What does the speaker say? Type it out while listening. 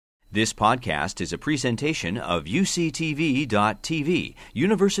This podcast is a presentation of UCTV.tv,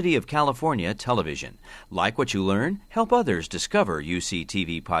 University of California Television. Like what you learn? Help others discover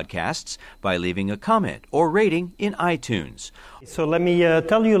UCTV podcasts by leaving a comment or rating in iTunes. So let me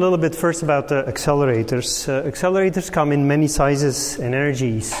tell you a little bit first about accelerators. Accelerators come in many sizes and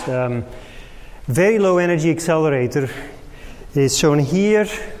energies. Very low energy accelerator is shown here.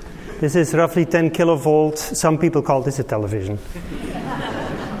 This is roughly 10 kilovolts. Some people call this a television.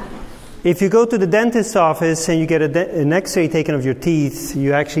 If you go to the dentist's office and you get an X-ray taken of your teeth,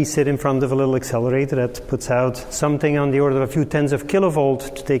 you actually sit in front of a little accelerator that puts out something on the order of a few tens of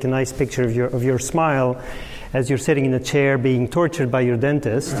kilovolts to take a nice picture of your smile as you're sitting in a chair being tortured by your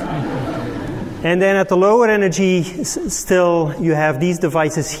dentist. And then at the lower energy, still, you have these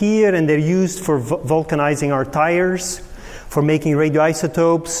devices here, and they're used for vulcanizing our tires, for making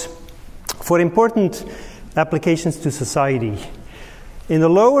radioisotopes, for important applications to society. In the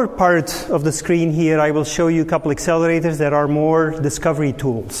lower part of the screen here, I will show you a couple accelerators that are more discovery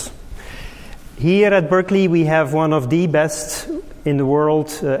tools. Here at Berkeley, we have one of the best in the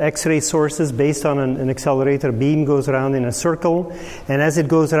world X-ray sources based on an accelerator. A beam goes around in a circle, and as it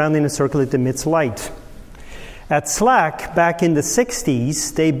goes around in a circle, it emits light. At SLAC, back in the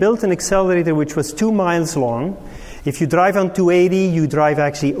 60s, they built an accelerator which was 2 miles long. If you drive on 280, you drive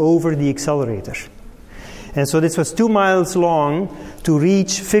actually over the accelerator. And so this was 2 miles long to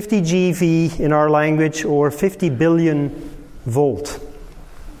reach 50 GeV in our language, or 50 billion volt.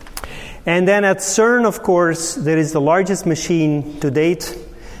 And then at CERN, of course, there is the largest machine to date,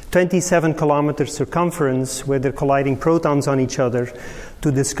 27 kilometer circumference, where they're colliding protons on each other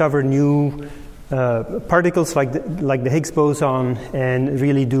to discover new particles like the Higgs boson and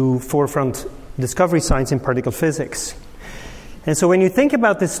really do forefront discovery science in particle physics. And so when you think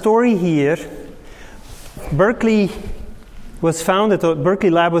about this story here, Berkeley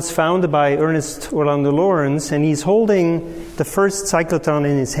Lab was founded by Ernest Orlando Lawrence, and he's holding the first cyclotron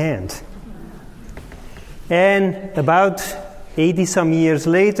in his hand. And about 80-some years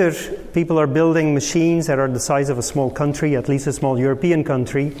later, people are building machines that are the size of a small country, at least a small European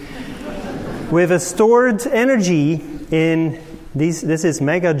country, with a stored energy in this is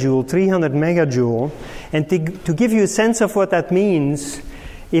megajoule, 300 megajoule. And to give you a sense of what that means,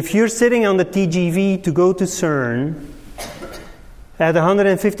 if you're sitting on the TGV to go to CERN, at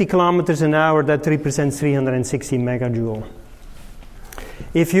 150 kilometers an hour, that represents 360 megajoule.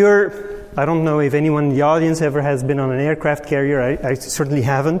 If I don't know if anyone in the audience ever has been on an aircraft carrier, I certainly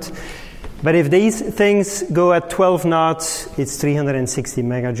haven't. But if these things go at 12 knots, it's 360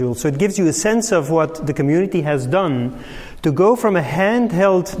 megajoules. So it gives you a sense of what the community has done to go from a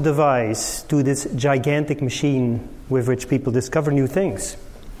handheld device to this gigantic machine with which people discover new things.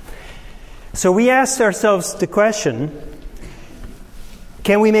 So we asked ourselves the question,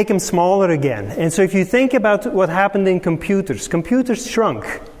 can we make them smaller again? And so if you think about what happened in computers shrunk.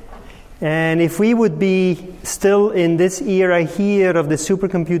 And if we would be still in this era here of the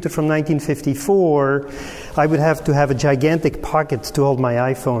supercomputer from 1954, I would have to have a gigantic pocket to hold my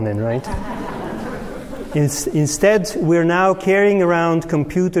iPhone in, right? Instead, we're now carrying around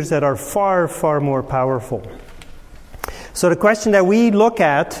computers that are far, far more powerful. So the question that we look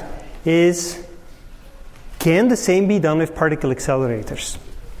at is, can the same be done with particle accelerators?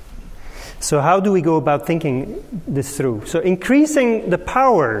 So how do we go about thinking this through? So increasing the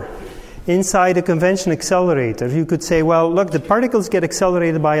power inside a conventional accelerator, you could say, well, look, the particles get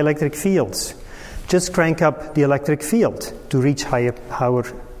accelerated by electric fields. Just crank up the electric field to reach higher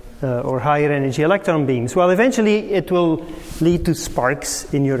energy electron beams. Well, eventually it will lead to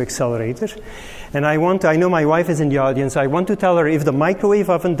sparks in your accelerator. And I know my wife is in the audience, I want to tell her if the microwave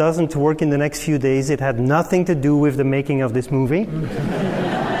oven doesn't work in the next few days, it had nothing to do with the making of this movie.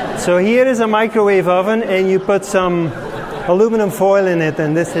 So here is a microwave oven, and you put some aluminum foil in it,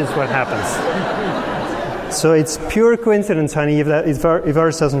 and this is what happens. So it's pure coincidence, honey, if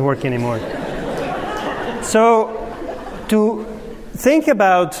ours doesn't work anymore. So to think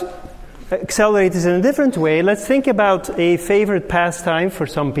about accelerators in a different way, let's think about a favorite pastime for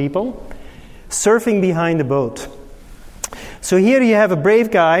some people. Surfing behind a boat. So here you have a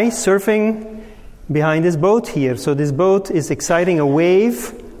brave guy surfing behind this boat here. So this boat is exciting a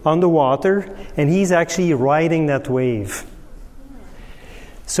wave on the water, and he's actually riding that wave.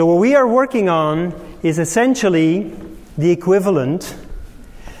 So what we are working on is essentially the equivalent,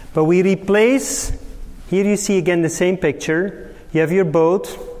 but we replace, here you see again the same picture. You have your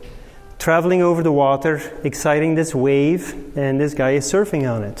boat traveling over the water, exciting this wave, and this guy is surfing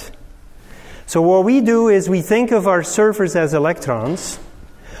on it. So what we do is we think of our surfers as electrons.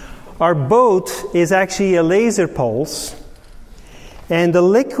 Our boat is actually a laser pulse, And the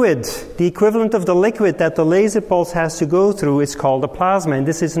liquid, the equivalent of the liquid that the laser pulse has to go through is called a plasma. And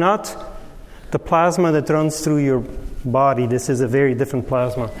this is not the plasma that runs through your body. This is a very different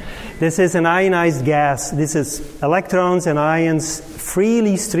plasma. This is an ionized gas. This is electrons and ions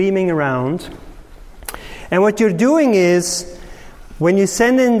freely streaming around. And what you're doing is, when you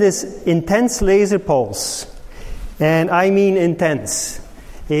send in this intense laser pulse, and I mean intense,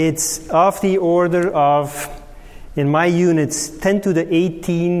 it's of the order of, in my units, 10 to the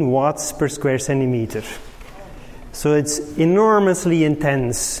 18 watts per square centimeter. So it's enormously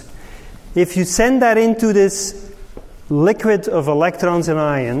intense. If you send that into this liquid of electrons and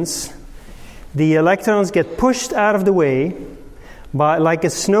ions, the electrons get pushed out of the way by like a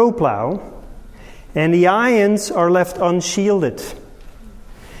snowplow, and the ions are left unshielded.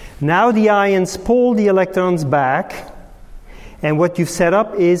 Now the ions pull the electrons back, and what you've set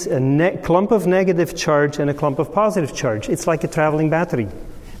up is a clump of negative charge and a clump of positive charge. It's like a traveling battery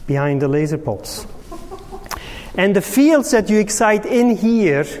behind the laser pulse. And the fields that you excite in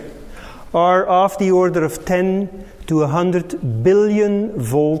here are of the order of 10 to 100 billion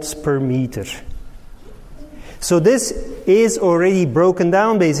volts per meter. So this is already broken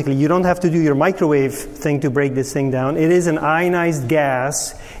down, basically. You don't have to do your microwave thing to break this thing down. It is an ionized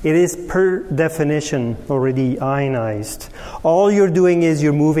gas. It is, per definition, already ionized. All you're doing is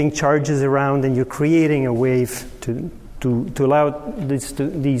you're moving charges around and you're creating a wave to allow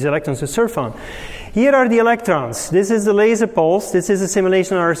these electrons to surf on. Here are the electrons. This is the laser pulse. This is a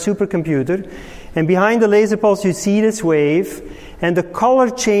simulation on our supercomputer. And behind the laser pulse, you see this wave. And the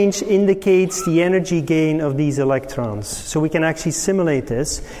color change indicates the energy gain of these electrons. So we can actually simulate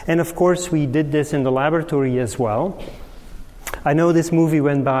this. And of course, we did this in the laboratory as well. I know this movie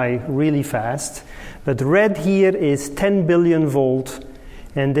went by really fast. But red here is 10 billion volt.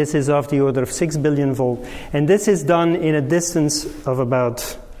 And this is of the order of 6 billion volt. And this is done in a distance of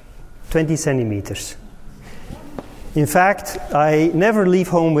about 20 centimeters. In fact, I never leave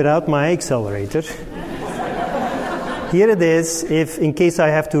home without my accelerator. Here it is, in case I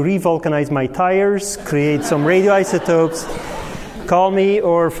have to revulcanize my tires, create some radioisotopes, call me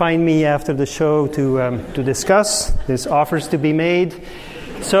or find me after the show to discuss. There's offers to be made.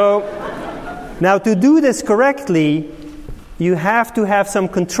 So, now to do this correctly, you have to have some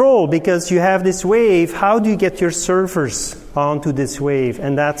control because you have this wave. How do you get your surfers onto this wave?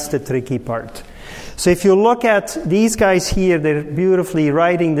 And that's the tricky part. So if you look at these guys here, they're beautifully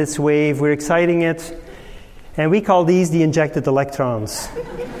riding this wave. We're exciting it. And we call these the injected electrons.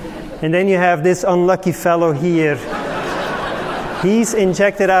 And then you have this unlucky fellow here. He's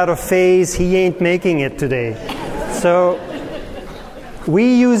injected out of phase. He ain't making it today. So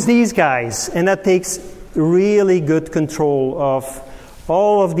we use these guys. And that takes really good control of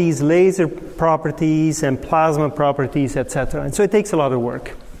all of these laser properties and plasma properties, etc. And so it takes a lot of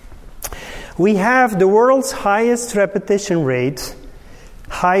work. We have the world's highest repetition rate,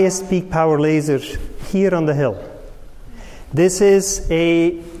 highest peak power laser here on the hill. This is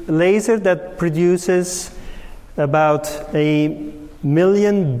a laser that produces about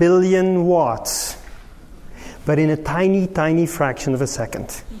 1,000,000 billion watts, but in a tiny, tiny fraction of a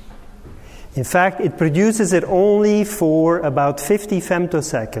second. In fact, it produces it only for about 50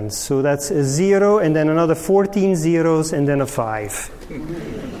 femtoseconds. So that's a 0 and then another 14 zeros and then a 5.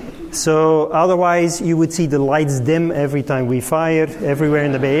 So otherwise, you would see the lights dim every time we fire, everywhere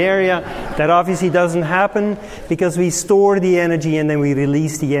in the Bay Area. That obviously doesn't happen because we store the energy and then we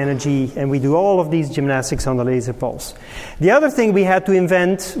release the energy, and we do all of these gymnastics on the laser pulse. The other thing we had to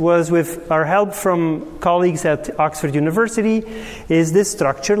invent was, with our help from colleagues at Oxford University, is this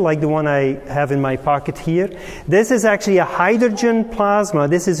structure, like the one I have in my pocket here. This is actually a hydrogen plasma.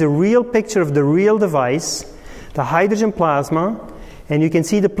 This is a real picture of the real device, the hydrogen plasma. And you can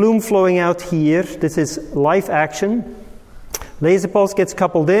see the plume flowing out here. This is live action. Laser pulse gets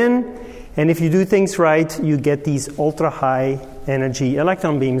coupled in, and if you do things right, you get these ultra-high energy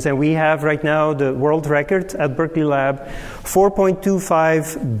electron beams. And we have right now the world record at Berkeley Lab,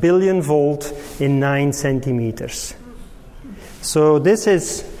 4.25 billion volt in 9 centimeters. So this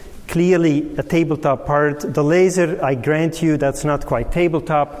is clearly a tabletop part. The laser, I grant you, that's not quite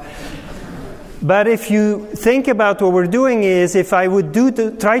tabletop. But if you think about what we're doing is, if I would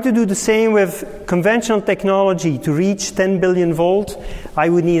try to do the same with conventional technology to reach 10 billion volt, I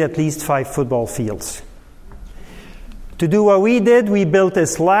would need at least 5 football fields. To do what we did, we built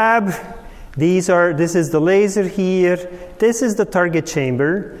this lab. This is the laser here. This is the target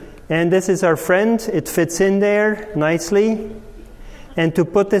chamber. And this is our friend. It fits in there nicely. And to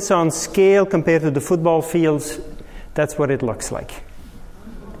put this on scale compared to the football fields, that's what it looks like.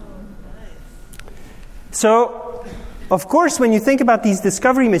 So, Of course, when you think about these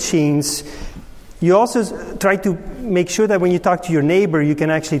discovery machines, you also try to make sure that when you talk to your neighbor, you can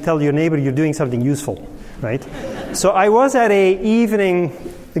actually tell your neighbor you're doing something useful, right? So I was at an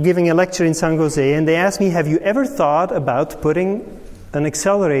evening giving a lecture in San Jose, and they asked me, have you ever thought about putting an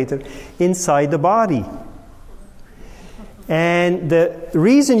accelerator inside the body? And the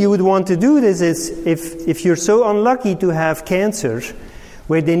reason you would want to do this is if you're so unlucky to have cancer,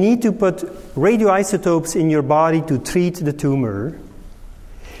 where they need to put radioisotopes in your body to treat the tumor,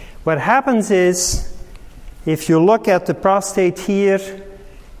 what happens is, if you look at the prostate here,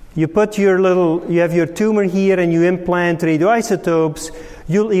 you have your tumor here and you implant radioisotopes,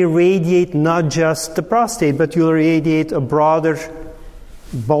 you'll irradiate not just the prostate, but you'll irradiate a broader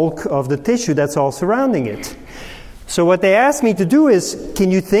bulk of the tissue that's all surrounding it. So what they asked me to do is, can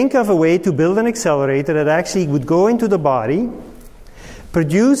you think of a way to build an accelerator that actually would go into the body,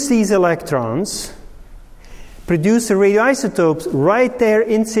 produce these electrons, produce the radioisotopes right there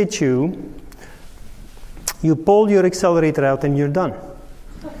in situ, you pull your accelerator out and you're done.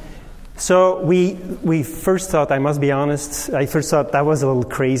 So we first thought, I must be honest, I first thought that was a little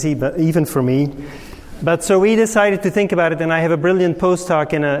crazy, but even for me. But so we decided to think about it, and I have a brilliant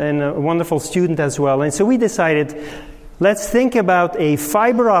postdoc and a wonderful student as well. And so we decided, let's think about a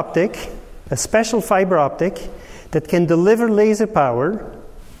fiber optic, a special fiber optic that can deliver laser power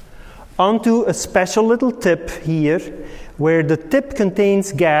onto a special little tip here, where the tip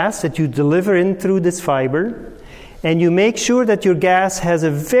contains gas that you deliver in through this fiber, and you make sure that your gas has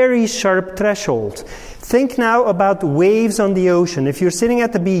a very sharp threshold. Think now about waves on the ocean. If you're sitting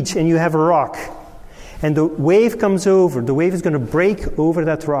at the beach and you have a rock, and the wave comes over, the wave is going to break over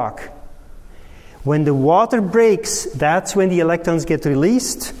that rock. When the water breaks, that's when the electrons get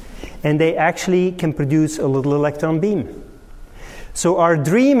released, and they actually can produce a little electron beam. So our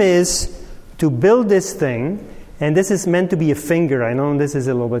dream is to build this thing, and this is meant to be a finger. I know this is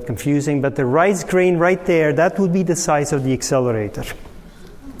a little bit confusing, but the rice grain right there, that would be the size of the accelerator.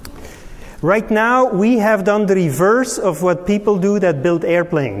 Right now, we have done the reverse of what people do that build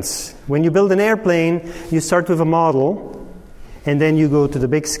airplanes. When you build an airplane, you start with a model, and then you go to the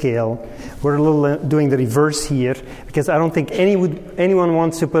big scale. We're a little doing the reverse here, because I don't think anyone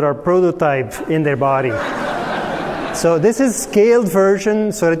wants to put our prototype in their body. So this is scaled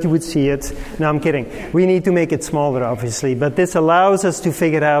version so that you would see it. No, I'm kidding. We need to make it smaller, obviously, but this allows us to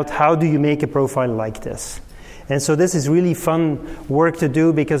figure out how do you make a profile like this. And so this is really fun work to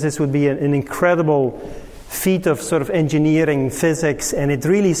do, because this would be an incredible feat of sort of engineering, physics, and it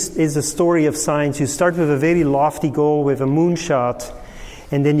really is a story of science. You start with a very lofty goal, with a moonshot,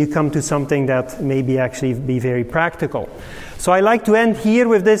 and then you come to something that maybe actually be very practical. So I like to end here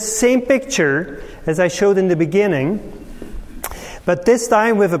with this same picture as I showed in the beginning, but this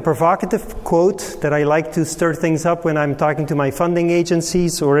time with a provocative quote that I like to stir things up when I'm talking to my funding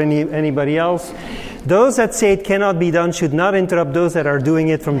agencies or anybody else. Those that say it cannot be done should not interrupt those that are doing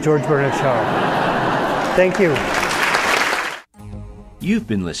it, from George Bernard Shaw. Thank you. You've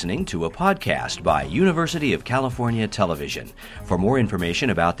been listening to a podcast by University of California Television. For more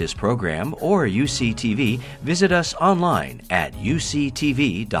information about this program or UCTV, visit us online at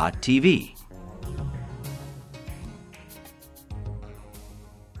uctv.tv.